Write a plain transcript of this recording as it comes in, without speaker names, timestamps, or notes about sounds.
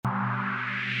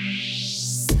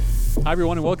Hi,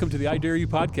 everyone, and welcome to the I Dare You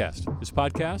podcast. This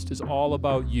podcast is all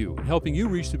about you and helping you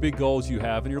reach the big goals you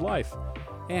have in your life.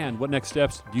 And what next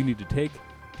steps do you need to take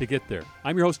to get there?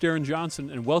 I'm your host, Darren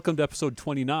Johnson, and welcome to episode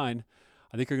 29.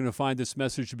 I think you're going to find this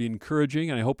message to be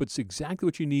encouraging, and I hope it's exactly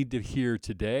what you need to hear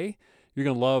today. You're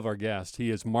going to love our guest.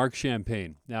 He is Marc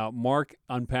Champagne. Now, Marc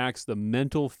unpacks the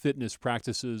mental fitness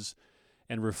practices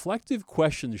and reflective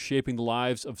questions shaping the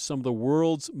lives of some of the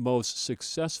world's most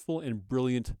successful and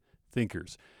brilliant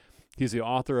thinkers. He's the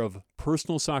author of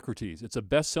Personal Socrates. It's a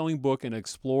best-selling book and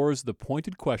explores the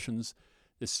pointed questions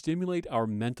that stimulate our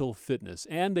mental fitness,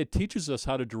 and it teaches us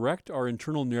how to direct our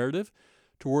internal narrative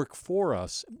to work for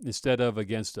us instead of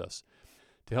against us,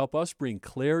 to help us bring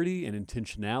clarity and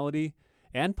intentionality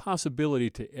and possibility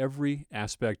to every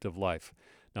aspect of life.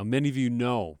 Now, many of you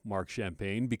know Marc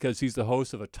Champagne because he's the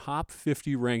host of a top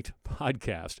 50 ranked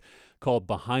podcast called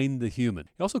Behind the Human.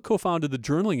 He also co-founded the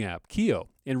journaling app, Keo,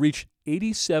 and reached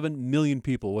 87 million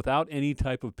people without any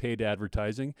type of paid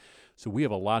advertising. So we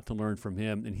have a lot to learn from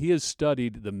him. And he has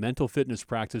studied the mental fitness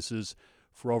practices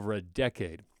for over a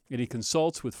decade. And he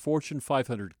consults with Fortune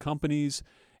 500 companies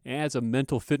as a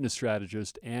mental fitness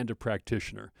strategist and a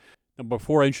practitioner. Now,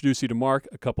 before I introduce you to Marc,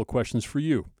 a couple of questions for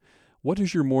you. What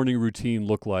does your morning routine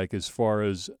look like as far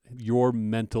as your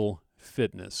mental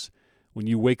fitness? When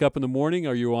you wake up in the morning,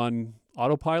 are you on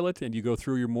autopilot and you go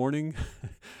through your morning?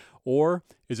 Or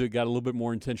is it got a little bit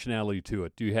more intentionality to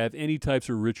it? Do you have any types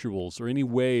of rituals or any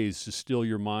ways to still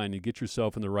your mind and get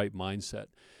yourself in the right mindset?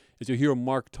 As you hear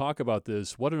Marc talk about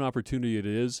this, what an opportunity it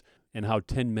is and how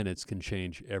 10 minutes can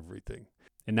change everything.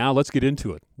 And now let's get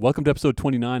into it. Welcome to episode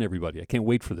 29, everybody. I can't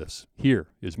wait for this. Here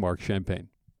is Marc Champagne.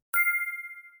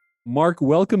 Marc,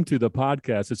 welcome to the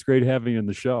podcast. It's great having you on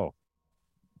the show.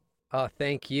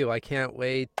 Thank you. I can't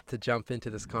wait to jump into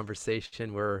this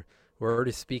conversation. We're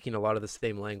already speaking a lot of the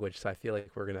same language, so I feel like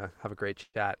we're going to have a great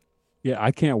chat. Yeah,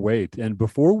 I can't wait. And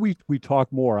before we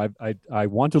talk more, I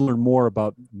want to learn more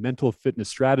about mental fitness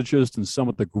strategists and some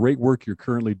of the great work you're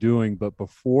currently doing. But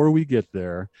before we get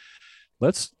there,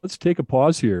 let's take a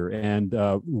pause here.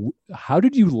 And how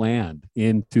did you land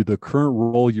into the current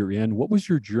role you're in? What was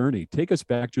your journey? Take us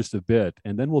back just a bit,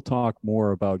 and then we'll talk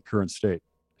more about current state.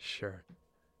 Sure.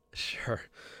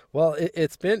 Well,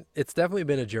 it's definitely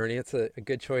been a journey. It's a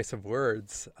good choice of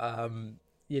words. I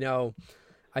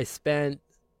spent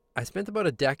about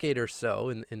a decade or so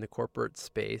in the corporate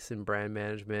space in brand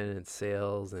management and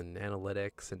sales and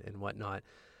analytics and whatnot.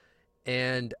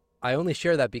 And I only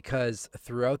share that because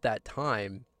throughout that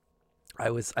time, I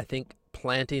was, I think,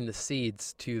 planting the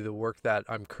seeds to the work that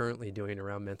I'm currently doing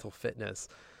around mental fitness.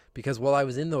 Because while I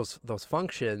was in those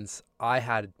functions, I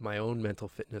had my own mental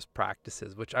fitness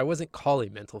practices, which I wasn't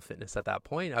calling mental fitness at that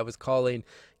point. I was calling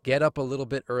get up a little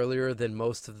bit earlier than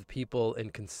most of the people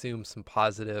and consume some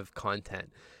positive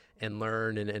content and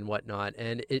learn and whatnot.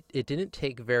 And it didn't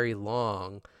take very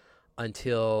long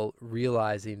until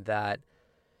realizing that,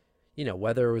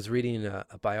 whether it was reading a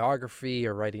biography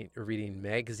or reading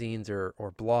magazines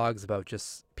or blogs about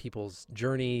just people's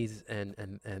journeys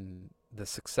and the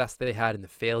success they had and the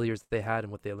failures they had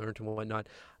and what they learned and whatnot,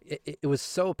 it was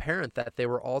so apparent that they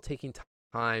were all taking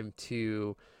time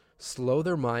to slow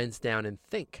their minds down and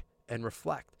think and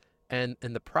reflect. And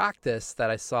the practice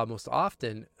that I saw most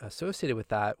often associated with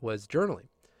that was journaling.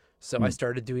 So I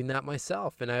started doing that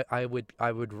myself, and I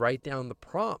would write down the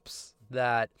prompts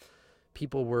that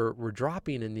people were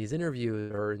dropping in these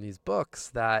interviews or in these books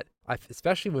that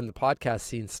especially when the podcast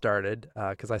scene started,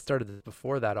 because I started this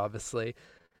before that, obviously.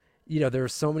 There were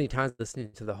so many times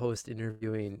listening to the host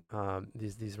interviewing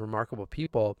these remarkable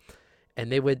people, and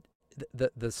they would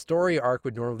the story arc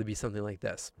would normally be something like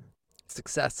this: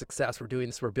 success, we're doing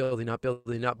this, we're building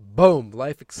up, boom,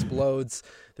 life explodes.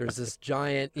 There's this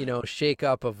giant,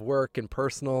 shakeup of work and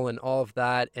personal and all of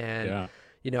that, and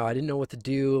I didn't know what to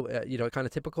do, kind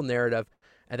of typical narrative.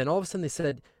 And then all of a sudden they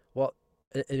said, well,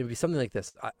 it would be something like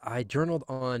this: I journaled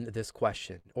on this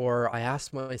question, or I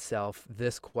asked myself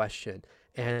this question.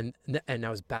 And I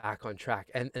was back on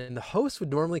track. And the host would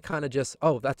normally kind of just,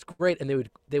 oh, that's great. And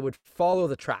they would follow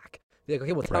the track. They're like,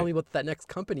 okay, well, tell me about that next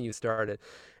company you started.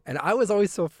 And I was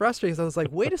always so frustrated because I was like,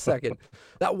 wait a second,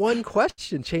 that one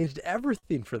question changed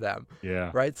everything for them.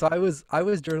 Yeah. Right. So I was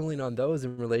journaling on those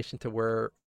in relation to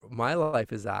where my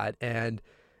life is at. And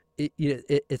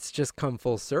it's just come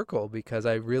full circle because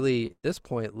I really, at this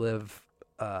point, live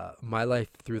my life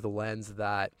through the lens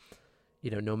that,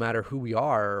 no matter who we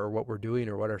are or what we're doing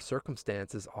or what our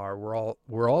circumstances are,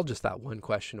 we're all just that one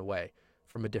question away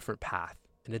from a different path.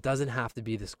 And it doesn't have to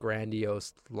be this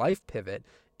grandiose life pivot.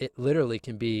 It literally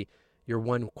can be you're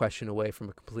one question away from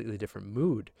a completely different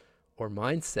mood or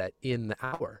mindset in the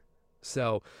hour.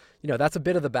 So, that's a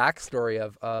bit of the backstory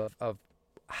of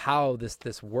how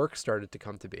this work started to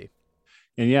come to be.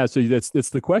 And yeah, so that's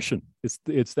the question.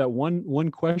 It's that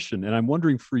one question. And I'm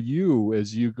wondering for you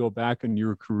as you go back in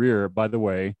your career, by the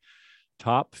way,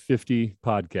 top 50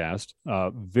 podcast,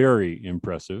 very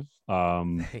impressive.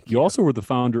 Thank You you. also were the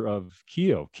founder of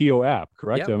Keo app,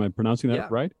 correct? Yep. Am I pronouncing that Yeah.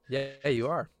 right? Yeah, you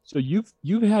are. So you've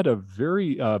had a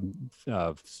very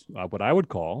what I would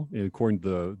call, according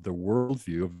to the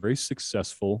worldview, a very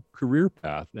successful career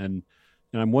path. And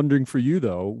I'm wondering for you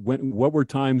though, what were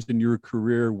times in your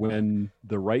career when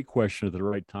the right question at the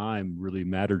right time really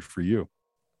mattered for you?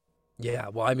 Yeah.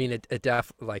 Well, I mean, it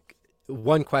like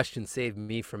one question saved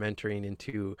me from entering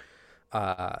into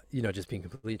just being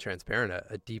completely transparent,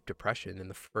 a deep depression. And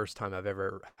the first time I've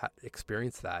ever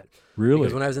experienced that, because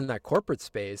Really? when I was in that corporate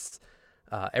space,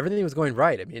 everything was going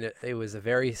right. I mean, it was a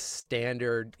very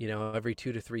standard, every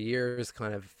 2 to 3 years,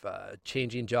 kind of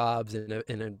changing jobs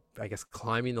and I guess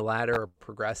climbing the ladder or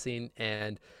progressing.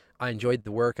 And I enjoyed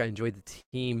the work, I enjoyed the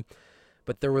team,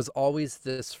 but there was always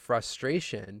this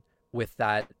frustration with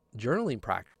that journaling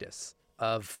practice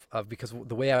of because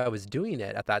the way I was doing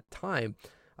it at that time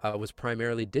was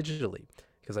primarily digitally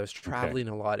because I was Okay. traveling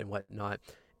a lot and whatnot.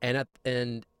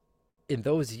 And in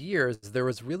those years, there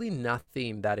was really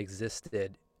nothing that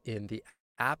existed in the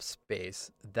app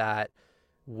space that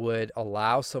would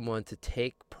allow someone to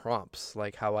take prompts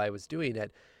like how I was doing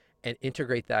it and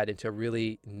integrate that into a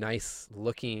really nice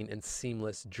looking and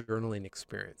seamless journaling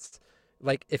experience.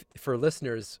 Like if for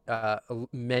listeners,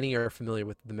 many are familiar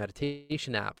with the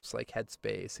meditation apps like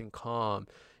Headspace and Calm,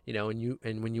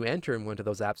 and when you enter in one of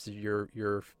those apps,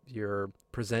 you're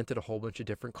presented a whole bunch of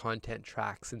different content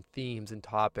tracks and themes and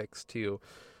topics to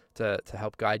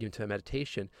help guide you into a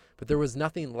meditation. But there was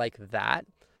nothing like that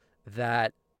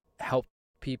helped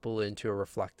people into a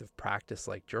reflective practice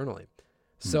like journaling.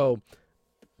 Hmm. So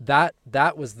that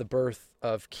was the birth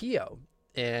of Keo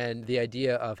and the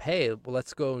idea of, hey, well,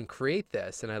 let's go and create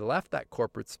this. And I left that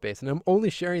corporate space. And I'm only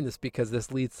sharing this because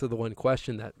this leads to the one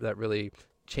question that really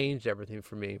changed everything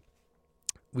for me.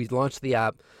 We launched the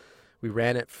app. We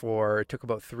ran it took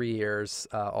about 3 years,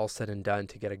 all said and done,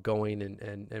 to get it going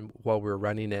and while we were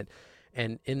running it.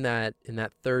 And in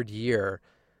that third year,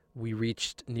 we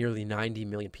reached nearly 90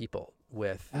 million people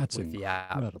That's with the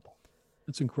app, incredible.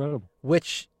 That's incredible.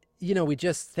 which, we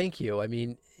just thank you. I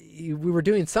mean, we were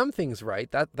doing some things right,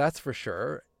 that's for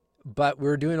sure, but we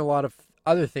were doing a lot of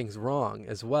other things wrong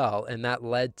as well. And that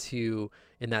led to,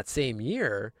 in that same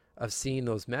year of seeing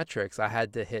those metrics, I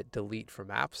had to hit delete from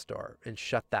App Store and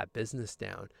shut that business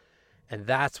down. And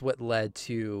that's what led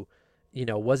to,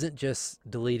 wasn't just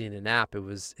deleting an app, it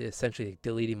was essentially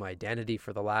deleting my identity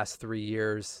for the last 3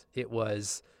 years. It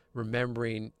was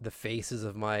remembering the faces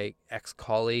of my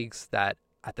ex-colleagues that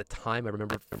at the time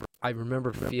I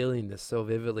remember feeling this so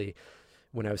vividly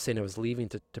when I was saying I was leaving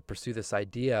to pursue this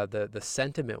idea. The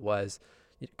sentiment was,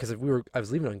 because I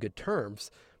was leaving on good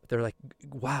terms, but they're like,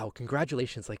 wow,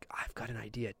 congratulations, like I've got an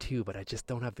idea too, but I just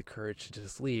don't have the courage to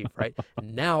just leave, right?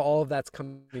 And now all of that's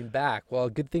coming back. Well,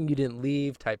 good thing you didn't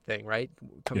leave, type thing, right?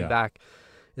 Coming Yeah. back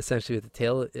essentially with the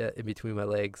tail in between my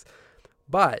legs.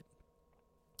 But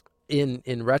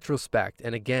in retrospect,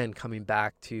 and again coming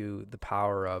back to the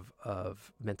power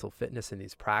of mental fitness in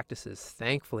these practices,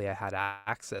 thankfully I had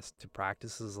access to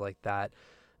practices like that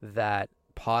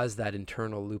pause that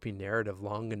internal looping narrative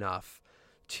long enough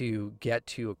to get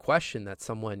to a question that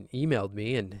someone emailed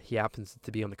me, and he happens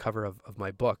to be on the cover of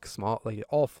my book, small, like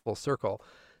all full circle,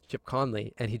 Chip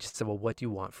Conley. And he just said, well, what do you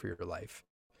want for your life?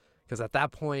 Because at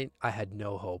that point I had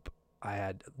no hope, I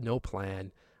had no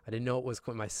plan. I didn't know it was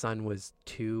when my son was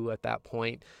 2 at that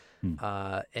point. Hmm.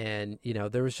 And,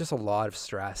 there was just a lot of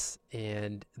stress.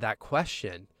 And that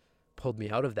question pulled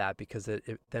me out of that because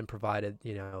it then provided,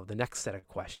 the next set of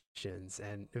questions,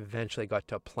 and eventually got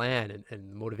to a plan,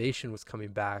 and motivation was coming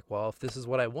back. Well, if this is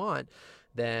what I want,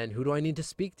 then who do I need to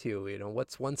speak to?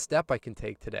 What's one step I can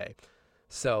take today?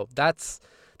 So that's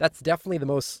definitely the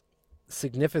most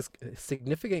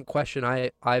significant question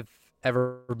I've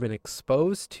ever been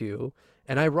exposed to.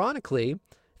 And ironically,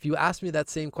 if you ask me that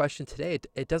same question today,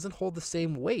 it doesn't hold the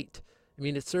same weight. I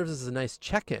mean, it serves as a nice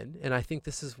check-in, and I think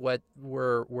this is what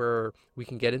where we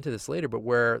can get into this later, but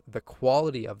where the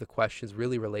quality of the questions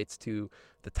really relates to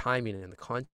the timing and the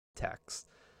context.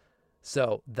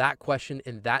 So that question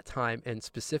in that time, and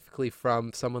specifically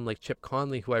from someone like Chip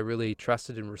Conley, who I really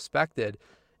trusted and respected,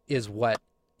 is what,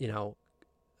 you know,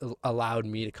 allowed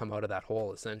me to come out of that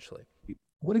hole essentially.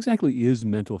 What exactly is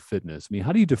mental fitness? I mean,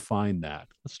 how do you define that?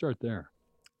 Let's start there.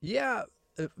 Yeah,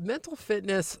 mental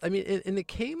fitness. I mean, and it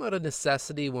came out of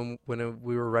necessity when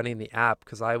we were running the app,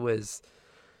 because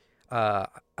I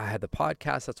had the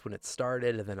podcast. That's when it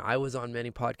started. And then I was on many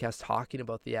podcasts talking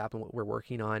about the app and what we're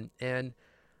working on. And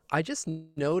I just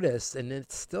noticed, and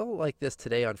it's still like this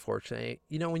today, unfortunately,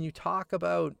 when you talk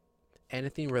about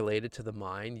anything related to the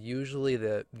mind, usually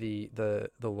the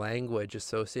language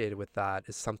associated with that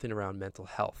is something around mental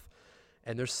health.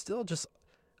 And there's still just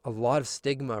a lot of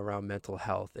stigma around mental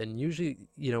health. And usually,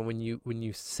 when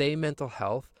you say mental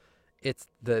health, it's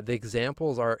the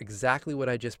examples are exactly what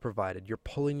I just provided. You're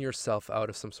pulling yourself out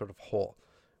of some sort of hole,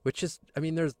 which is, I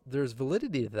mean, there's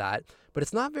validity to that, but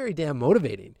it's not very damn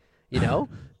motivating,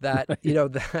 that,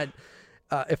 that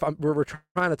if we're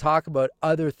trying to talk about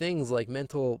other things like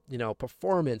mental,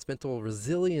 performance, mental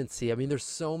resiliency. I mean, there's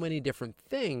so many different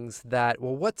things that,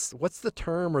 well, what's the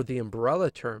term or the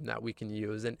umbrella term that we can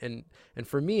use? And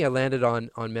for me, I landed on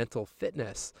mental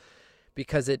fitness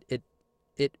because it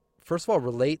first of all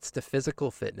relates to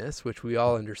physical fitness, which we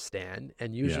all understand.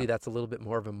 And usually that's a little bit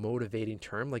more of a motivating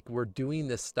term. Like we're doing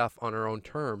this stuff on our own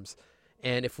terms.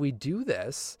 And if we do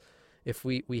this, if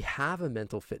we have a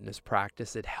mental fitness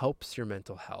practice, it helps your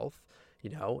mental health,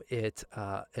 and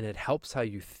it helps how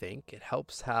you think. It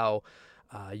helps how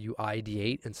you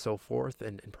ideate and so forth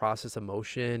and process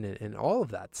emotion and all of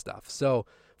that stuff. So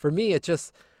for me, the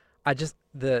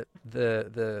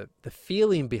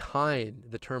feeling behind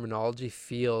the terminology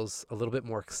feels a little bit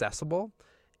more accessible.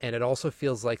 And it also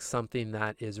feels like something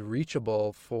that is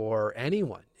reachable for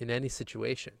anyone in any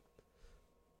situation.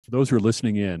 For those who are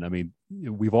listening in, I mean,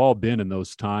 we've all been in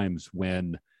those times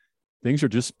when things are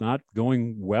just not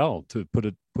going well, to put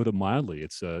it mildly.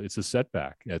 It's a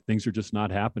setback. Things are just not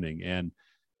happening. And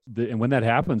when that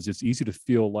happens, it's easy to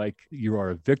feel like you are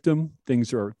a victim.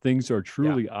 Things are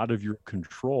truly out of your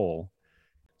control.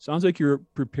 Sounds like you're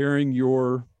preparing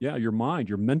your mind,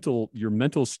 your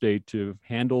mental state to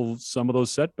handle some of those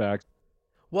setbacks.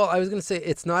 Well, I was going to say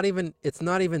it's not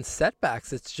even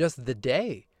setbacks. It's just the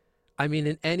day. I mean,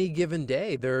 in any given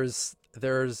day, there's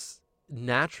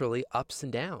naturally ups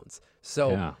and downs.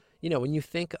 So, when you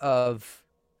think of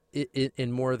it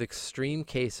in more of the extreme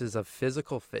cases of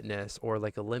physical fitness or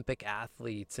like Olympic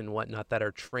athletes and whatnot that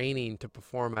are training to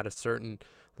perform at a certain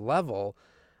level,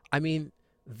 I mean,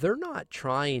 they're not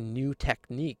trying new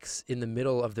techniques in the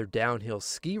middle of their downhill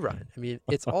ski run. I mean,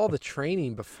 it's all the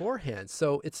training beforehand.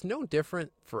 So it's no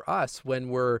different for us when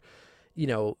we're,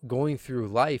 going through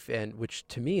life, and which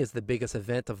to me is the biggest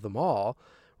event of them all,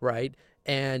 right?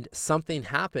 And something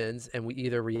happens and we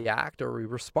either react or we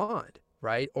respond,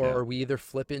 right? Or we either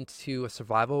flip into a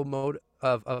survival mode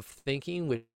of thinking,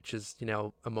 which is,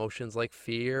 emotions like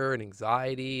fear and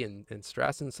anxiety and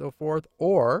stress and so forth,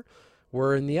 or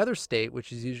we're in the other state,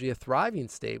 which is usually a thriving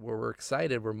state where we're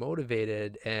excited, we're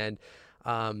motivated, and,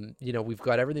 we've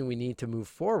got everything we need to move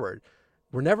forward.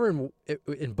 We're never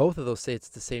in both of those states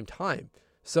at the same time.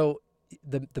 So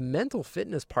the mental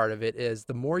fitness part of it is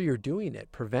the more you're doing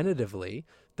it preventatively,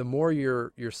 the more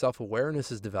your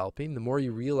self-awareness is developing, the more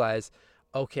you realize,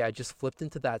 okay, I just flipped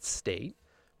into that state,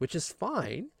 which is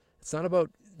fine. It's not about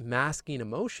masking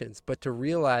emotions, but to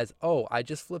realize, oh, I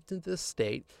just flipped into this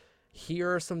state.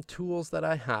 Here are some tools that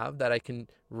I have that I can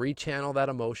rechannel that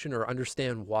emotion or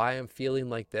understand why I'm feeling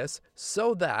like this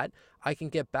so that I can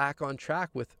get back on track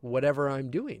with whatever I'm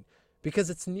doing. Because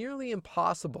it's nearly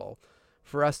impossible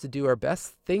for us to do our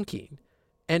best thinking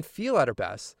and feel at our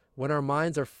best when our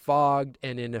minds are fogged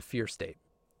and in a fear state.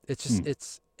 It's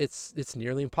just, it's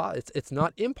nearly impossible. It's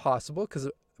not impossible because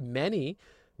many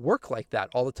work like that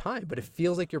all the time, but it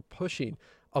feels like you're pushing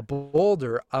a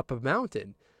boulder up a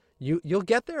mountain. You'll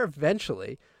get there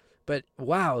eventually, but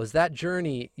wow, is that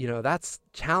journey, that's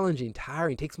challenging,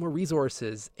 tiring, takes more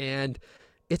resources, and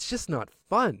it's just not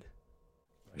fun.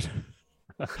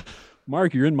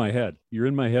 Mark, you're in my head. You're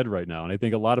in my head right now. And I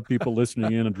think a lot of people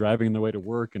listening in and driving on their way to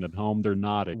work and at home, they're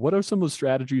nodding. What are some of the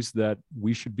strategies that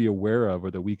we should be aware of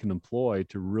or that we can employ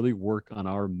to really work on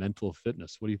our mental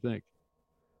fitness? What do you think?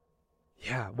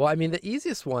 Yeah, well, I mean, the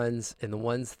easiest ones and the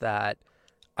ones that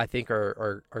I think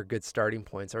are good starting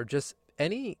points are just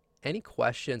any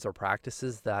questions or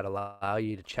practices that allow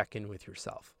you to check in with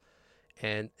yourself.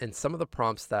 And some of the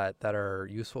prompts that are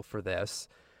useful for this,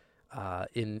 I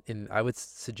would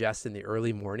suggest in the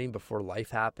early morning before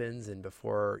life happens and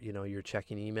before you're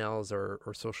checking emails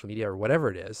or social media or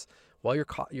whatever it is, while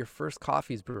your first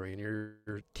coffee's brewing,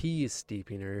 your tea is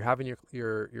steeping, or you're having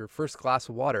your first glass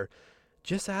of water,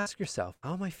 just ask yourself,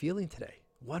 how am I feeling today?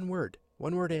 One word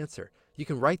answer. You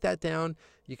can write that down.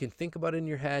 You can think about it in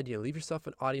your head. Leave yourself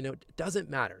an audio note. It doesn't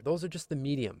matter. Those are just the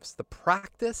mediums. The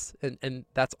practice, and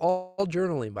that's all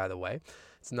journaling, by the way.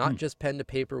 It's not just pen to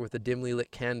paper with a dimly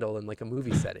lit candle in like a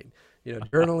movie setting.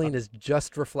 Journaling is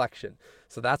just reflection.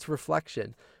 So that's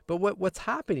reflection. But what's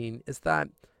happening is that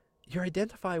you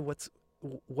identify what's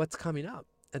coming up.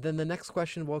 And then the next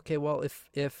question, well, okay, well,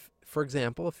 if for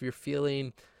example, if you're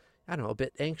feeling, I don't know, a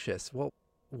bit anxious, well,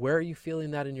 where are you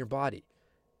feeling that in your body?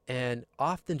 And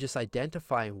often just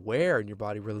identifying where in your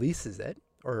body releases it,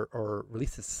 or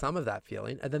releases some of that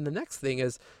feeling. And then the next thing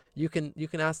is you can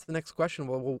ask the next question,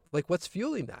 well, like what's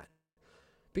fueling that?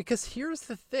 Because here's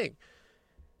the thing,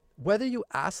 whether you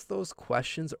ask those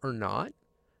questions or not,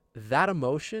 that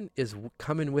emotion is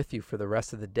coming with you for the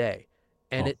rest of the day.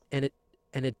 And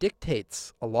it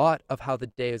dictates a lot of how the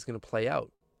day is going to play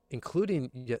out, including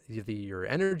your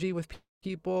energy with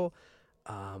people,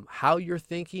 how you're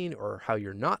thinking or how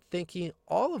you're not thinking,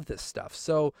 all of this stuff.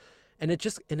 So, and it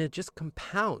just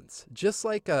compounds, just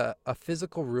like a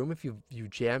physical room. If you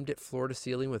jammed it floor to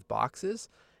ceiling with boxes,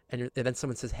 and then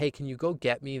someone says, hey, can you go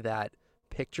get me that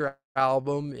picture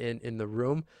album in the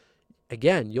room?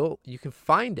 Again, you can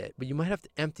find it, but you might have to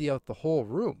empty out the whole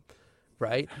room,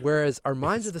 right? Whereas our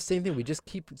minds are the same thing. We just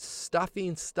keep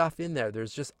stuffing stuff in there.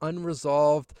 There's just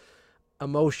unresolved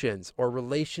emotions or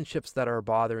relationships that are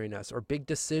bothering us, or big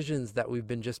decisions that we've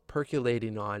been just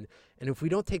percolating on. And if we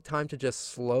don't take time to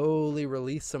just slowly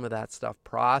release some of that stuff,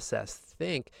 process,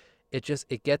 think,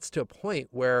 it gets to a point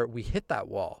where we hit that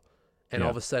wall, and all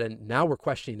of a sudden now we're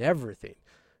questioning everything,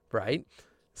 right?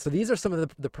 So these are some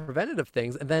of the preventative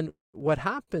things. And then what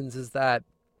happens is that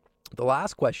the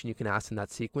last question you can ask in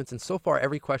that sequence, and so far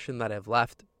every question that I've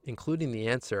left, including the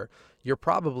answer, you're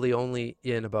probably only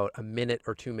in about a minute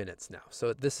or 2 minutes now.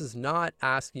 So this is not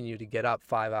asking you to get up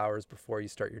 5 hours before you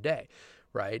start your day,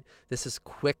 right? This is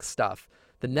quick stuff.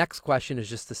 The next question is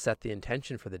just to set the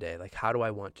intention for the day. Like, how do I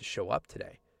want to show up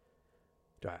today?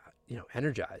 Do I,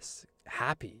 energized,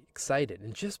 happy, excited?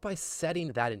 And just by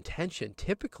setting that intention,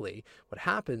 typically what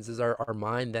happens is our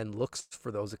mind then looks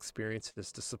for those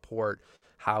experiences to support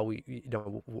how we,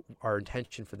 our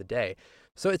intention for the day.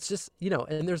 So it's just,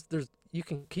 and there's you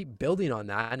can keep building on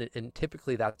that, and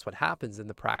typically that's what happens. And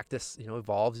the practice,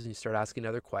 evolves, and you start asking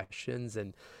other questions,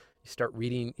 and you start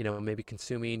reading, maybe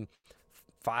consuming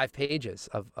 5 pages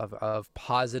of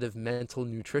positive mental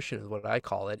nutrition is what I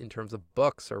call it, in terms of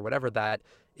books or whatever that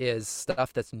is,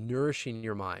 stuff that's nourishing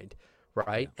your mind,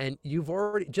 right? Yeah. And you've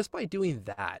already, just by doing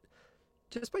that,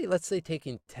 just by, let's say,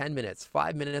 taking 10 minutes,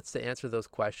 5 minutes to answer those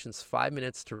questions, 5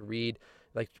 minutes to read,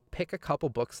 like pick a couple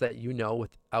books that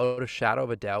without a shadow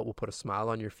of a doubt will put a smile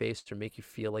on your face to make you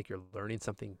feel like you're learning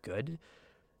something good.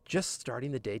 Just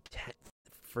starting the day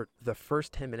for the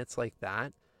first 10 minutes like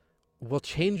that will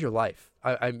change your life.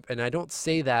 And I don't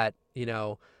say that, in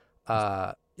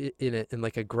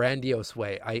like a grandiose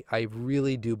way. I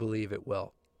really do believe it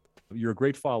will. You're a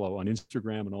great follow on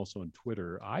Instagram and also on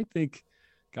Twitter. I think,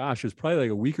 gosh, it's probably like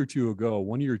a week or two ago,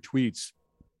 one of your tweets,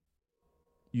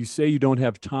 you say you don't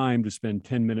have time to spend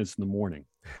 10 minutes in the morning,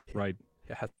 right?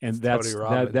 Yeah, and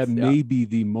that may be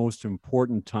the most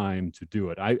important time to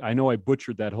do it. I know I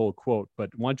butchered that whole quote,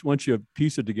 but once you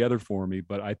piece it together for me,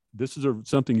 but this is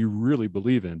something you really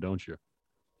believe in, don't you?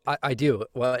 I do.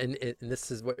 Well, and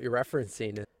this is what you're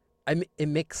referencing. It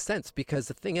makes sense, because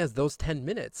the thing is, those 10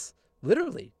 minutes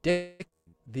literally dictate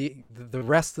the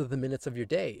rest of the minutes of your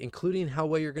day, including how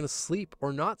well you're going to sleep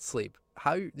or not sleep,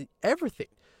 everything.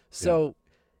 So,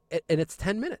 and it's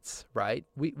 10 minutes, right?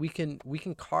 We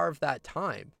can carve that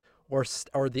time.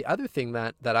 Or the other thing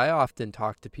that I often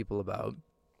talk to people about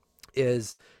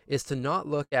is to not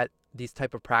look at these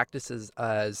type of practices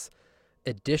as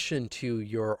addition to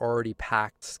your already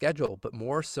packed schedule, but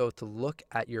more so to look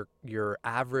at your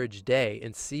average day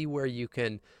and see where you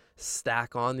can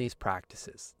stack on these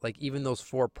practices. Like even those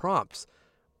 4 prompts,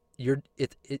 you're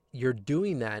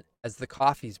doing that as the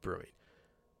coffee's brewing,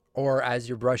 or as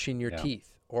you're brushing your teeth,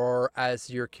 or as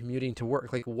you're commuting to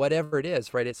work, like whatever it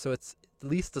is, right? So it's at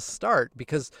least a start,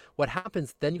 because what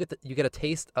happens then, you get a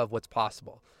taste of what's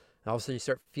possible. And all of a sudden you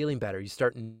start feeling better. You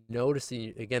start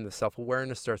noticing, again, the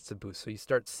self-awareness starts to boost. So you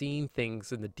start seeing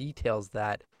things in the details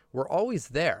that were always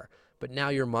there, but now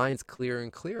your mind's clearer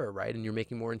and clearer, right? And you're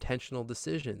making more intentional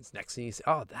decisions. Next thing you say,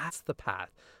 oh, that's the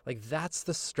path. Like that's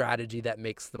the strategy that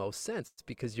makes the most sense,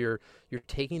 because you're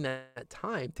taking that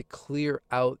time to clear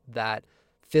out that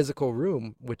physical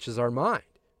room, which is our mind,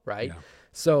 right? Yeah.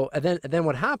 So and then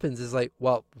what happens is like,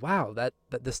 well, wow, that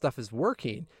this stuff is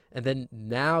working, and then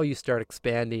now you start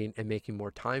expanding and making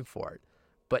more time for it.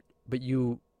 But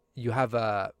you have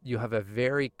a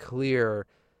very clear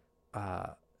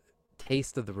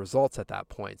taste of the results at that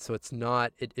point. So it's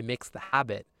not, it makes the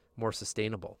habit more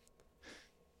sustainable.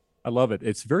 I love it.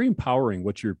 It's very empowering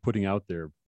what you're putting out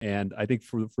there. And I think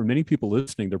for many people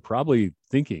listening, they're probably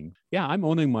thinking, yeah, I'm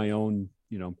owning my own,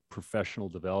 professional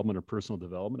development or personal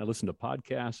development. I listen to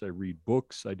podcasts, I read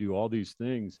books, I do all these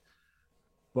things.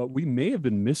 But we may have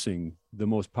been missing the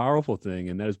most powerful thing,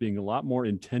 and that is being a lot more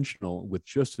intentional with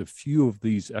just a few of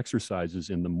these exercises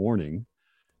in the morning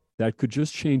that could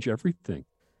just change everything.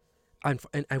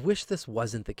 And I wish this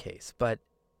wasn't the case, but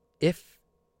if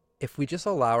we just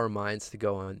allow our minds to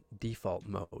go on default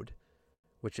mode,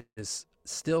 which is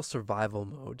still survival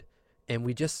mode, and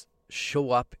we just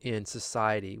show up in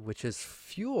society, which is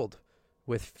fueled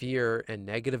with fear and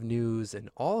negative news and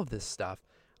all of this stuff,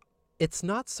 it's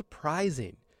not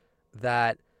surprising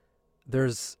that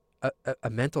there's a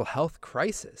mental health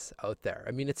crisis out there.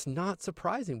 I mean, it's not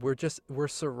surprising. We're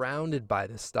surrounded by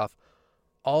this stuff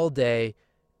all day,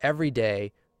 every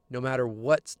day, no matter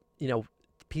what,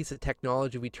 piece of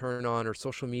technology we turn on or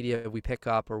social media we pick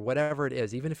up or whatever it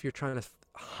is. Even if you're trying to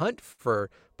hunt for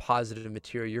positive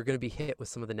material, you're going to be hit with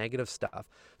some of the negative stuff.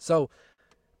 So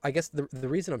I guess the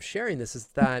reason I'm sharing this is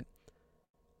that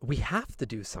we have to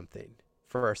do something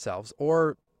for ourselves,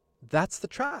 or that's the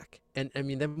track. And I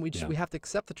mean, then we have to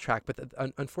accept the track. But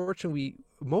unfortunately,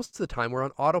 most of the time we're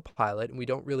on autopilot and we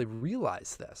don't really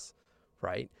realize this,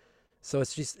 right? So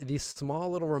it's just these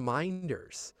small little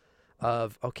reminders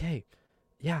of, okay,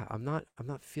 yeah, I'm not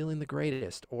feeling the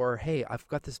greatest, or hey, I've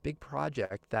got this big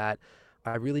project that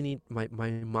I really need, my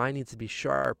mind needs to be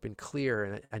sharp and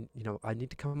clear, and I need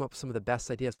to come up with some of the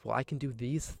best ideas. Well, I can do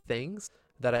these things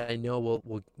that I know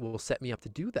will set me up to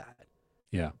do that.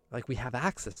 Yeah. Like, we have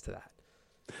access to that.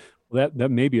 Well,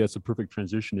 that's a perfect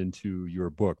transition into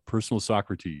your book, Personal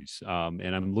Socrates.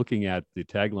 And I'm looking at the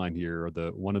tagline here,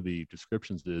 or one of the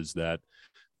descriptions is that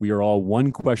we are all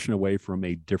one question away from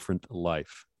a different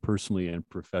life, personally and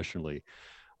professionally,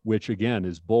 which again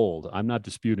is bold. I'm not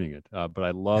disputing it, but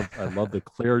I love the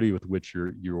clarity with which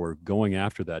you're going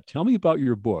after that. Tell me about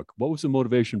your book. What was the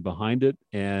motivation behind it?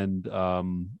 And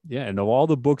and of all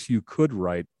the books you could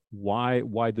write,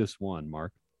 why this one,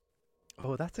 Mark?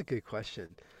 Oh, that's a good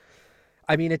question.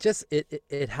 I mean,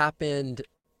 it happened.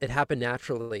 It happened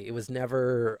naturally.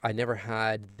 I never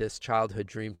had this childhood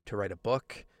dream to write a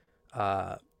book.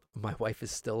 My wife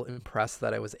is still impressed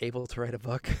that I was able to write a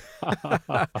book.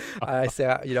 I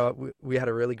say, we had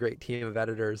a really great team of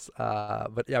editors.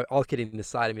 But yeah, all kidding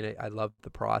aside, I mean, I love the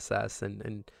process,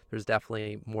 and there's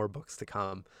definitely more books to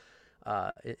come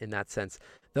in that sense.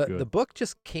 The book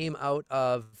just came out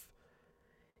of,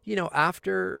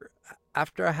 after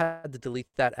I had to delete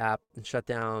that app and shut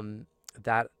down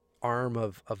that arm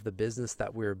of the business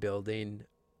that we were building,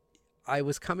 I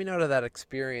was coming out of that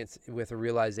experience with a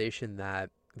realization that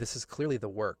this is clearly the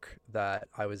work that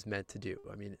I was meant to do.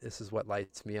 I mean, this is what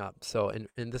lights me up. So, and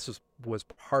this was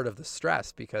part of the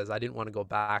stress, because I didn't want to go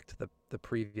back to the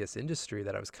previous industry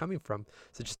that I was coming from.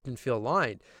 So it just didn't feel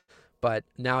aligned. But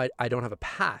now I don't have a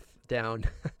path down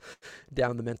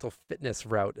down the mental fitness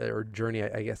route or journey,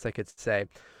 I guess I could say.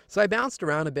 So I bounced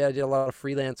around a bit. I did a lot of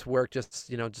freelance work, just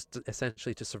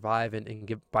essentially to survive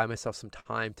and buy myself some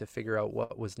time to figure out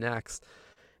what was next.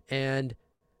 And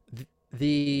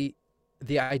the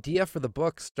idea for the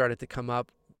book started to come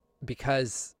up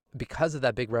because of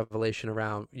that big revelation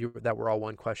around that we're all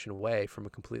one question away from a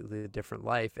completely different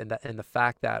life, and the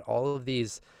fact that all of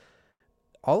these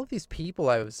people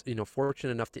I was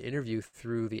fortunate enough to interview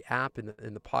through the app and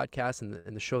the podcast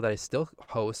and the show that I still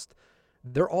host,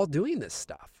 they're all doing this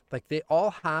stuff. Like, they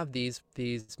all have these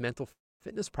mental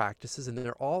fitness practices, and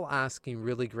they're all asking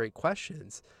really great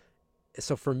questions.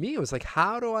 So for me, it was like,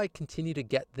 how do I continue to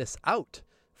get this out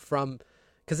from,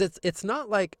 because it's not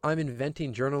like I'm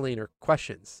inventing journaling or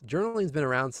questions. Journaling's been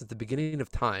around since the beginning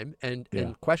of time, and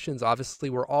questions, obviously,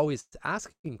 we're always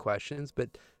asking questions.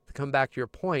 But to come back to your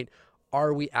point,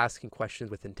 are we asking questions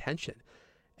with intention?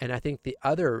 And I think the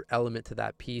other element to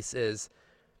that piece is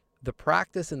the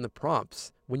practice and the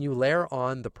prompts. When you layer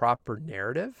on the proper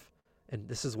narrative, and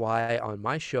this is why on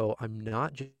my show, I'm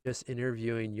not just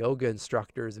interviewing yoga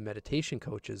instructors and meditation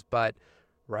coaches, but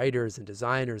writers and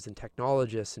designers and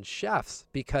technologists and chefs,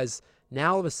 because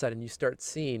now all of a sudden you start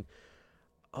seeing,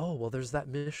 oh, well, there's that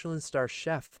Michelin star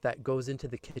chef that goes into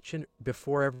the kitchen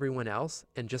before everyone else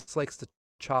and just likes to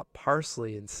chop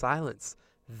parsley in silence.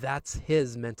 That's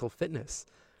his mental fitness.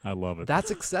 I love it.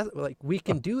 That's accessible. Like, we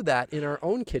can do that in our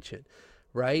own kitchen,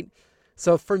 right?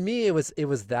 So for me, it was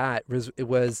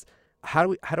how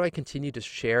do I continue to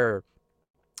share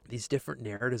these different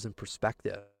narratives and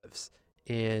perspectives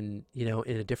in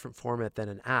a different format than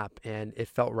an app? And it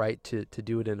felt right to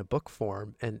do it in a book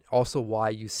form, and also why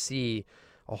you see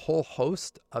a whole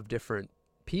host of different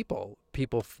people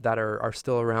that are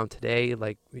still around today,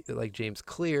 like James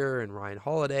Clear and Ryan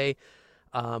Holiday,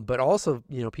 but also,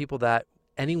 people that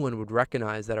anyone would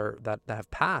recognize that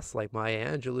have passed, like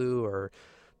Maya Angelou or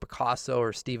Picasso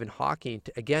or Stephen Hawking,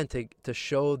 to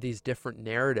show these different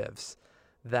narratives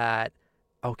that,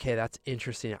 okay, that's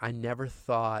interesting. I never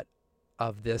thought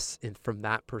of this from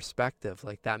that perspective.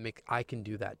 Like I can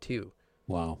do that too.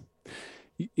 Wow.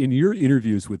 In your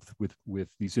interviews with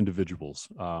these individuals,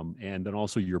 and then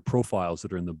also your profiles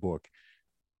that are in the book,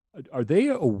 are they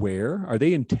aware? Are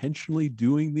they intentionally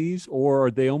doing these, or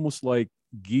are they almost like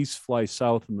geese fly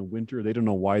south in the winter? They don't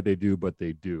know why they do, but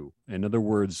they do. In other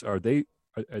words, are they?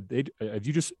 Have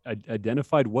you just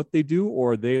identified what they do,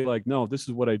 or are they like, no, this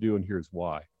is what I do, and here's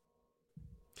why?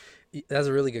 That's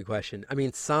a really good question. I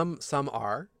mean, some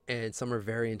are, and some are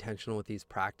very intentional with these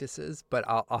practices. But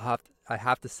I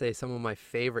have to say, some of my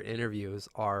favorite interviews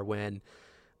are when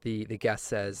the guest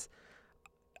says,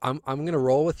 I'm gonna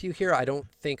roll with you here. I don't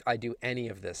think I do any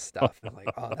of this stuff. And I'm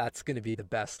like, oh, that's gonna be the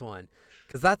best one,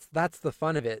 because that's the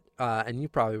fun of it. And you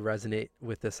probably resonate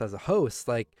with this as a host,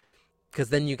 like, because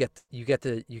then you get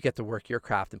to work your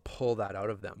craft and pull that out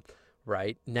of them, right?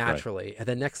 Right. Naturally. And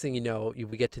then next thing you know,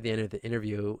 we get to the end of the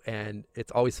interview, and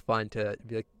it's always fun to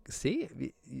be like, see,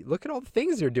 look at all the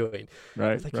things you're doing.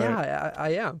 Right. It's like, Right. yeah,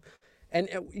 I am. And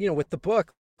with the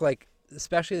book, like,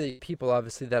 especially the people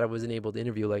obviously that I wasn't able to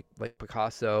interview, like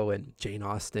Picasso and Jane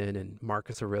Austen and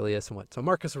Marcus Aurelius and what. So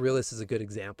Marcus Aurelius is a good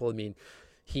example. I mean,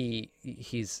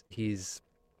 he's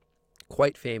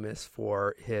quite famous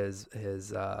for his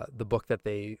the book that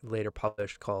they later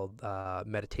published called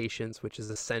Meditations, which is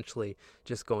essentially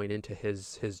just going into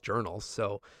his journals.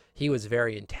 So he was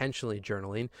very intentionally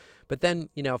journaling. But then,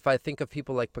 if I think of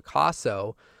people like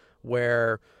Picasso,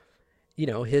 where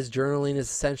his journaling is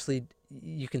essentially,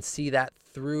 you can see that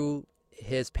through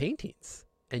his paintings,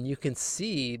 and you can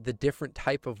see the different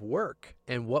type of work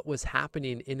and what was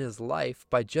happening in his life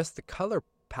by just the color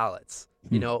palettes.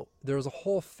 Hmm. There was a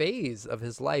whole phase of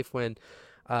his life when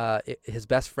his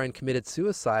best friend committed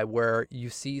suicide, where you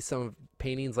see some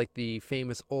paintings like the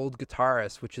famous Old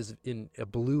Guitarist, which is in a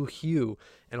blue hue.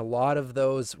 And a lot of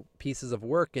those pieces of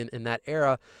work in that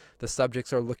era, the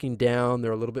subjects are looking down,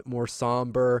 they're a little bit more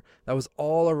somber. That was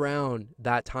all around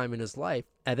that time in his life.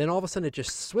 And then all of a sudden it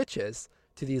just switches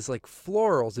to these like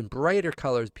florals and brighter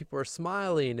colors. People are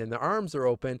smiling and their arms are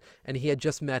open, and he had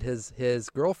just met his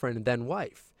girlfriend and then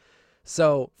wife.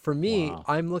 So for me, Wow.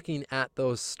 I'm looking at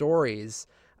those stories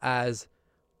as,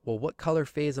 well, what color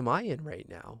phase am I in right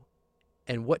now?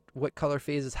 And what color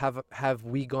phases have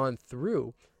we gone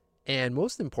through? And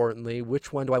most importantly,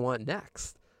 which one do I want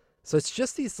next? So it's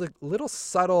just these like little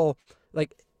subtle,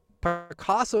 like,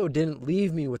 Picasso didn't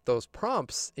leave me with those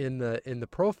prompts in the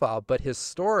profile, but his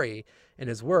story and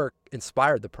his work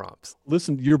inspired the prompts.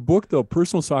 Listen, your book though,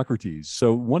 Personal Socrates.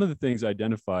 So one of the things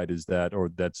identified is that, or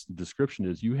that's the description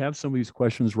is, you have some of these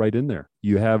questions right in there.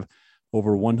 You have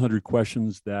over 100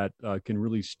 questions that can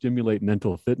really stimulate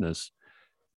mental fitness.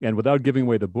 And without giving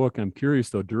away the book, I'm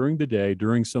curious though, during the day,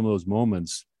 during some of those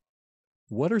moments,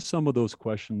 what are some of those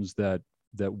questions that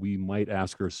we might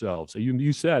ask ourselves? So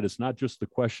you said it's not just the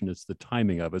question, it's the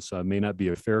timing of it. So it may not be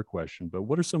a fair question, but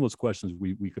what are some of those questions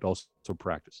we could also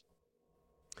practice?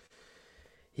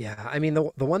 Yeah, I mean,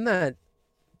 the one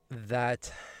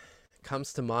that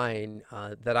comes to mind,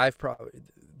 that I've probably,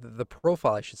 the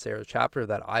profile I should say, or the chapter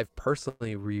that I've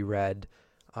personally reread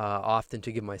often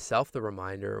to give myself the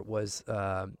reminder, is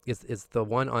the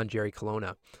one on Jerry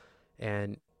Colonna.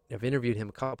 And I've interviewed him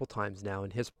a couple times now,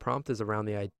 and his prompt is around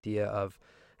the idea of,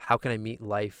 how can I meet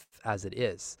life as it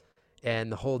is?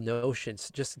 And the whole notion,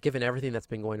 just given everything that's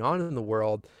been going on in the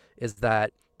world, is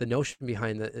that the notion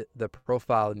behind the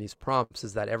profile in these prompts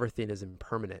is that everything is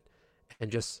impermanent,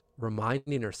 and just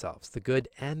reminding ourselves, the good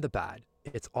and the bad,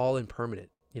 it's all impermanent.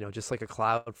 Just like a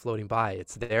cloud floating by,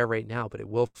 it's there right now, but it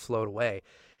will float away.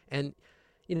 And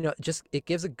just, it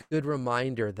gives a good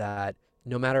reminder that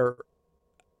no matter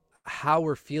how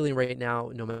we're feeling right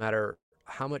now, no matter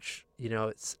how much,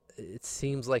 it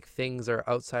seems like things are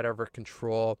outside of our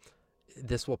control,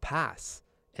 this will pass.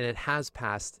 And it has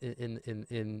passed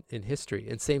in history.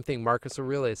 And same thing, Marcus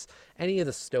Aurelius, any of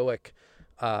the Stoic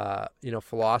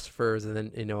philosophers, and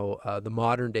then the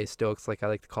modern day Stoics, like I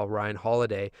like to call Ryan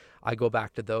Holiday. I go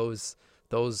back to those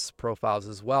profiles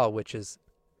as well, which is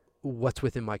what's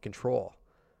within my control,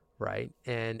 right?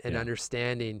 And Yeah.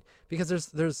 understanding,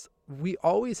 because there's we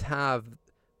always have,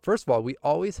 first of all, we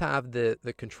always have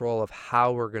the control of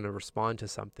how we're going to respond to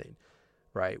something,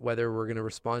 right? Whether we're going to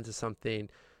respond to something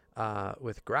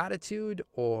with gratitude,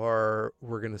 or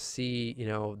we're going to see,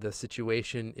 the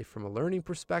situation from a learning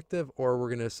perspective, or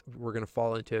we're going to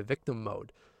fall into a victim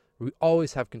mode. We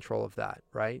always have control of that,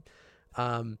 right?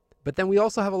 But then we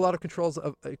also have a lot of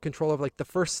control of like the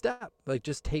first step, like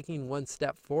just taking one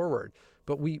step forward.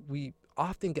 But we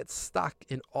often get stuck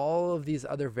in all of these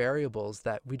other variables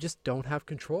that we just don't have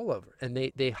control over, and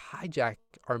they hijack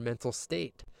our mental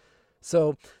state.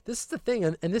 So this is the thing,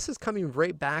 and this is coming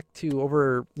right back to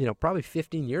over, probably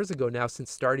 15 years ago now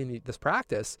since starting this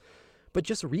practice, but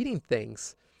just reading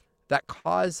things that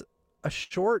cause a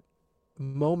short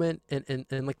moment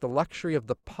and like the luxury of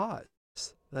the pause.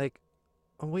 Like,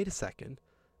 oh, wait a second,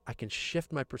 I can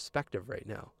shift my perspective right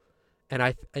now. And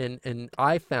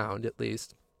I found, at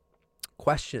least,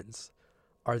 questions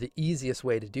are the easiest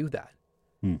way to do that.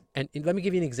 And let me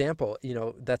give you an example,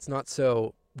 that's not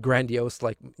so grandiose,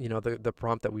 like, the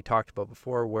prompt that we talked about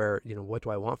before, where, what do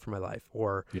I want for my life?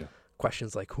 Or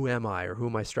questions like, who am I? Or who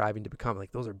am I striving to become?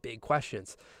 Like, those are big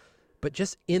questions. But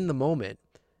just in the moment,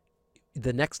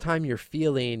 the next time you're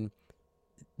feeling,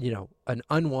 an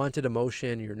unwanted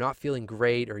emotion, you're not feeling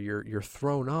great, or you're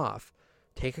thrown off,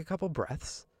 take a couple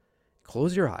breaths,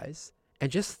 close your eyes,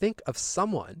 and just think of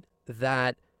someone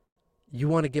that you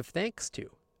want to give thanks to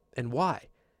and why.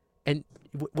 And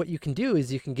what you can do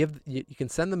is you can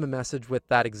send them a message with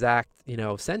that exact,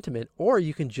 sentiment, or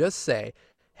you can just say,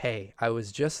 hey, I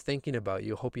was just thinking about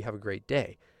you. Hope you have a great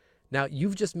day. Now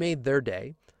you've just made their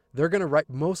day. They're going to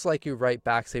most likely write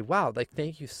back, say, wow, like,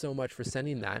 thank you so much for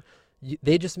sending that.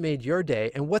 They just made your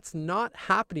day. And what's not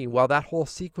happening while that whole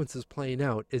sequence is playing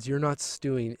out is you're not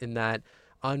stewing in that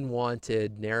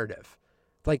unwanted narrative.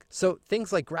 Like, so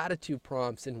things like gratitude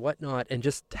prompts and whatnot, and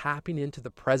just tapping into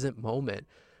the present moment,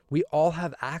 we all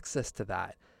have access to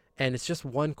that. And it's just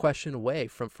one question away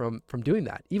from doing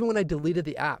that. Even when I deleted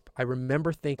the app, I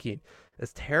remember thinking,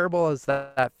 as terrible as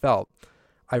that felt,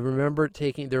 I remember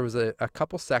there was a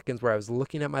couple seconds where I was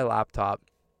looking at my laptop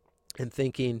and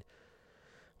thinking,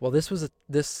 well, this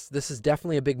is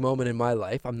definitely a big moment in my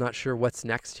life. I'm not sure what's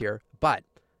next here, but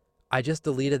I just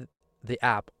deleted the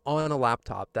app on a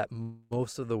laptop that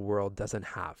most of the world doesn't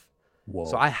have. Whoa.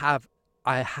 So I have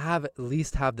at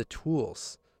least have the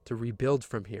tools to rebuild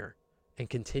from here and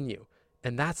continue.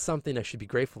 And that's something I should be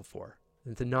grateful for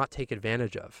and to not take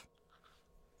advantage of.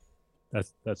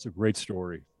 That's a great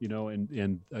story,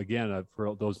 and again,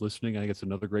 for those listening, I think it's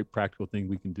another great practical thing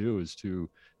we can do is to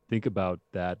think about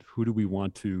that. Who do we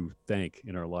want to thank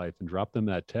in our life, and drop them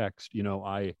that text.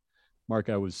 Mark,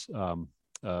 I was,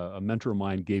 a mentor of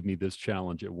mine gave me this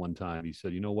challenge at one time. He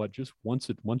said, you know what, just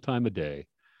one time a day,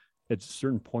 at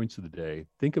certain points of the day,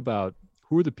 think about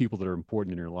who are the people that are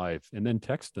important in your life, and then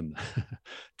text them,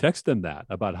 text them that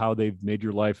about how they've made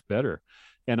your life better.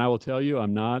 And I will tell you,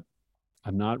 I'm not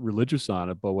religious on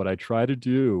it, but what I try to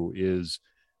do is,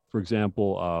 for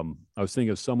example, I was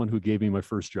thinking of someone who gave me my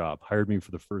first job, hired me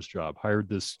for the first job, hired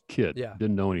this kid,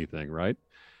 didn't know anything, right?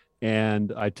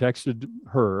 And I texted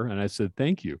her and I said,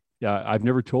 thank you. Yeah, I've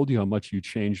never told you how much you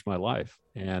changed my life.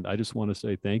 And I just want to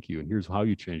say thank you. And here's how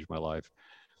you changed my life.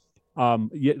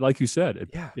 Like you said,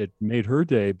 it made her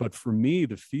day. But for me,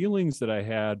 the feelings that I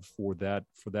had for that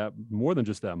more than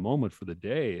just that moment, for the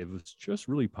day, it was just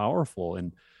really powerful.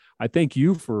 And I thank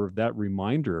you for that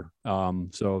reminder.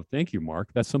 So thank you, Mark.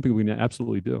 That's something we can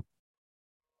absolutely do.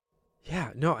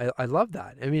 Yeah, no, I love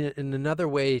that. I mean, and another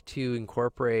way to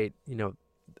incorporate,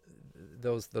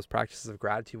 those practices of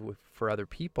gratitude for other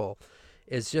people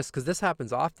is just because this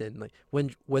happens often. Like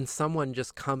when someone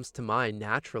just comes to mind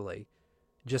naturally,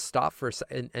 just stop for a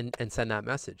second and send that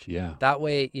message. Yeah. That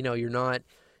way, you're not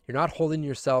holding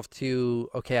yourself to,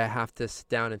 okay, I have to sit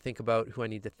down and think about who I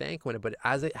need to thank but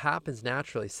as it happens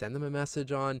naturally, send them a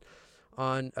message on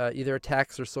either a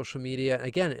text or social media.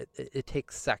 Again, it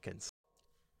takes seconds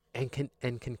and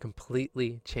can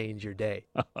completely change your day.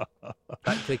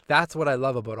 That's what I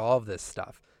love about all of this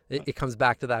stuff. It comes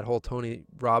back to that whole Tony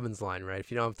Robbins line, right? If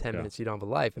you don't have 10 minutes, you don't have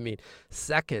a life. I mean,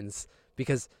 seconds,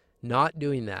 because not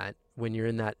doing that when you're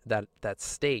in that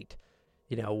state,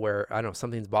 where, I don't know,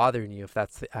 something's bothering you, if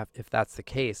that's the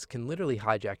case, can literally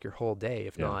hijack your whole day,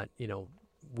 if not,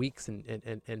 weeks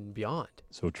and beyond.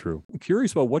 So true. I'm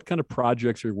curious about what kind of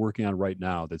projects you're working on right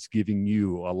now that's giving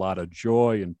you a lot of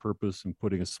joy and purpose and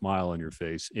putting a smile on your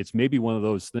face. It's maybe one of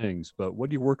those things, but what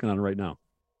are you working on right now?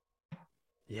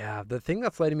 Yeah, the thing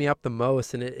that's lighting me up the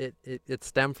most, and it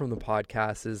stemmed from the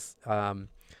podcast, is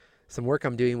some work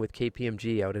I'm doing with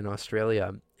KPMG out in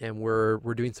Australia, and we're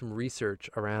doing some research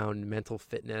around mental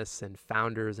fitness and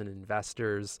founders and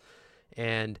investors,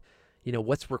 and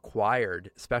what's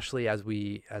required, especially as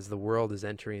the world is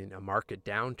entering a market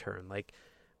downturn. Like,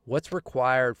 what's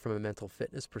required from a mental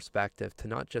fitness perspective to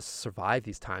not just survive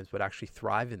these times, but actually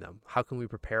thrive in them? How can we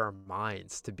prepare our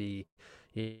minds to be,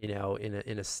 in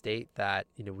a state that,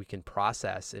 we can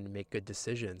process and make good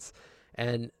decisions?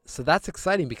 And so that's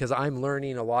exciting because I'm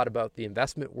learning a lot about the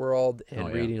investment world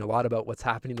and reading a lot about what's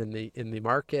happening in the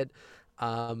market.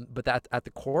 But that at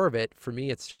the core of it, for me,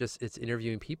 it's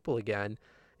interviewing people again,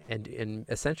 and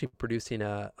essentially producing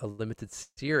a limited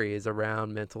series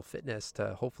around mental fitness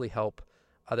to hopefully help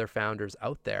other founders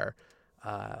out there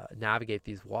navigate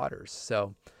these waters.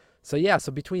 So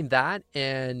between that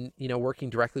and working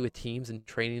directly with teams and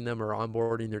training them or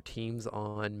onboarding their teams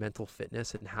on mental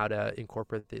fitness and how to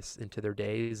incorporate this into their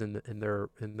days and in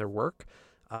their work,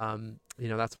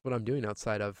 that's what I'm doing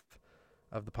outside of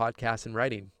the podcast and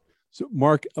writing. So,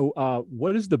 Marc,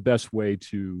 what is the best way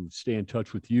to stay in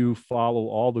touch with you, follow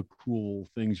all the cool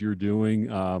things you're doing?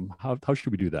 How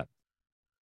should we do that?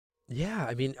 Yeah,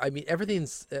 I mean,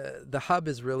 everything's the hub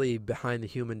is really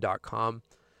behindthehuman.com.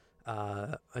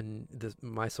 And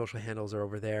my social handles are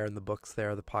over there, and the book's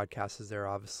there, the podcast is there,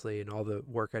 obviously, and all the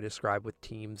work I describe with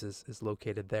teams is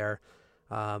located there.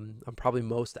 I'm probably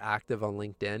most active on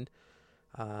LinkedIn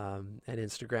and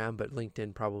Instagram, but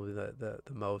LinkedIn probably the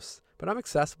most. But I'm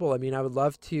accessible. I mean, I would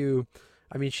love to,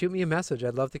 shoot me a message.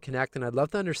 I'd love to connect, and I'd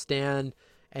love to understand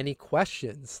any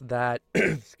questions that,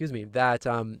 excuse me, that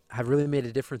have really made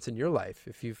a difference in your life.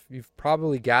 If you've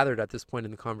probably gathered at this point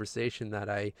in the conversation that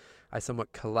I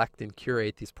somewhat collect and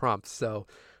curate these prompts. So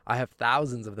I have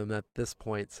thousands of them at this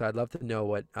point. So I'd love to know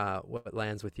what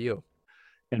lands with you.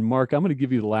 And Marc, I'm going to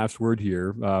give you the last word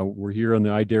here. We're here on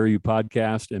the I Dare You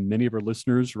podcast, and many of our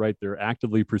listeners, right, they're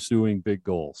actively pursuing big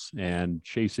goals and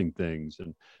chasing things.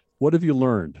 And what have you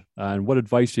learned? And what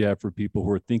advice do you have for people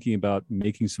who are thinking about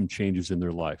making some changes in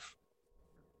their life?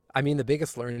 I mean, the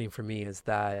biggest learning for me is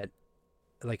that,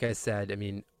 like I said,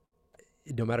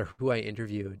 no matter who I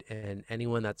interviewed and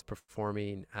anyone that's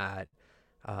performing at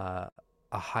a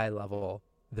high level,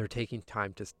 they're taking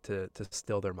time to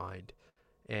still their mind.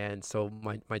 And so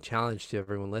my challenge to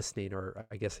everyone listening, or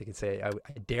I guess I can say, I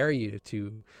dare you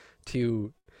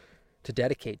to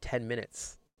dedicate 10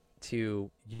 minutes to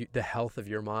the health of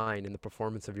your mind and the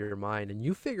performance of your mind, and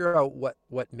you figure out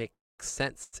what makes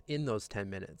sense in those 10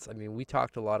 minutes. I mean, we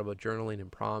talked a lot about journaling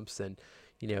and prompts and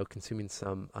consuming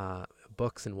some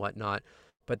books and whatnot,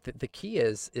 but the key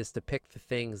is to pick the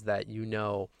things that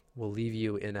will leave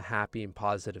you in a happy and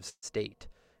positive state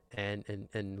and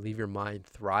leave your mind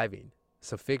thriving.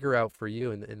 So figure out for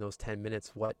you in those 10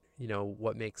 minutes what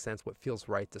makes sense, what feels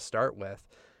right to start with,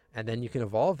 and then you can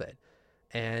evolve it.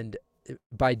 And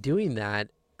by doing that,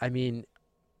 I mean,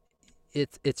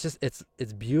 it's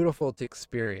beautiful to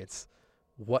experience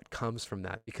what comes from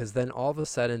that, because then all of a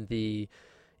sudden the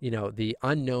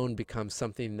unknown becomes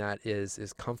something that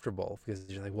is comfortable, because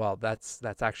you're like, well, that's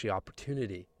actually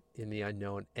opportunity in the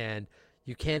unknown, and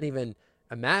you can't even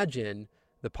imagine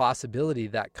the possibility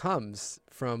that comes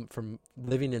from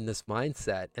living in this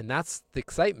mindset. And that's the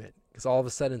excitement, because all of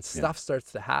a sudden stuff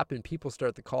starts to happen, people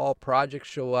start to call, projects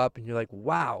show up, and you're like,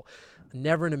 wow,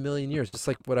 never in a million years, just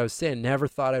like what I was saying, never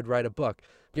thought I'd write a book.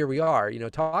 Here we are,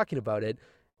 talking about it.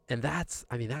 And that's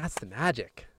the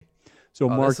magic. So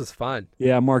Marc, this is fun.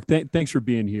 Yeah, Marc, thanks for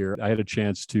being here. I had a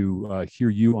chance to hear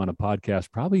you on a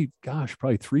podcast probably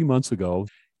 3 months ago.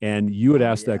 And you had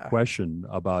asked that question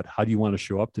about how do you want to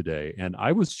show up today? And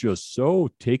I was just so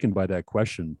taken by that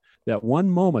question. That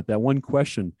one moment, that one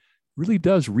question really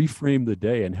does reframe the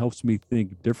day and helps me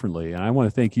think differently. And I want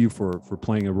to thank you for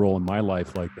playing a role in my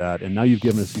life like that. And now you've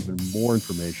given us even more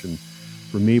information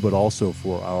for me, but also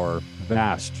for our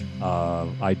vast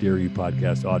I Dare You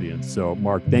podcast audience. So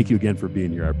Marc, thank you again for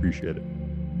being here. I appreciate it.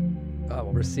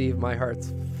 Well, receive, my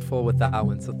heart's full with that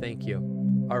one. So thank you.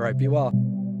 All right, be well.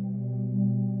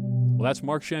 Well, that's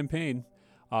Marc Champagne.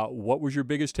 What was your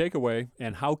biggest takeaway,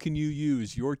 and how can you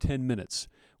use your 10 minutes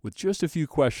with just a few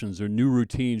questions or new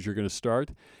routines you're going to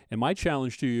start? And my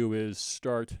challenge to you is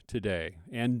start today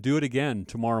and do it again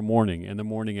tomorrow morning and the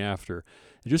morning after.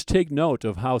 And just take note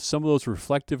of how some of those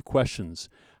reflective questions,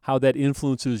 how that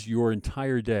influences your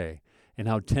entire day, and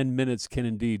how 10 minutes can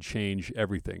indeed change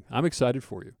everything. I'm excited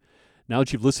for you. Now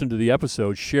that you've listened to the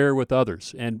episode, share with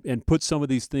others and put some of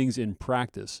these things in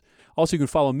practice. Also, you can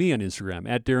follow me on Instagram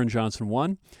at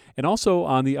DarrenJohnson1, and also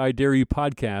on the I Dare You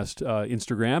podcast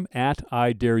Instagram at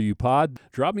I Dare You Pod.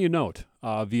 Drop me a note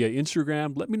via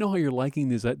Instagram. Let me know how you're liking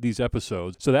these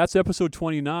episodes. So that's episode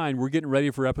 29. We're getting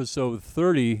ready for episode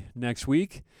 30 next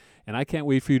week, and I can't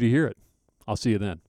wait for you to hear it. I'll see you then.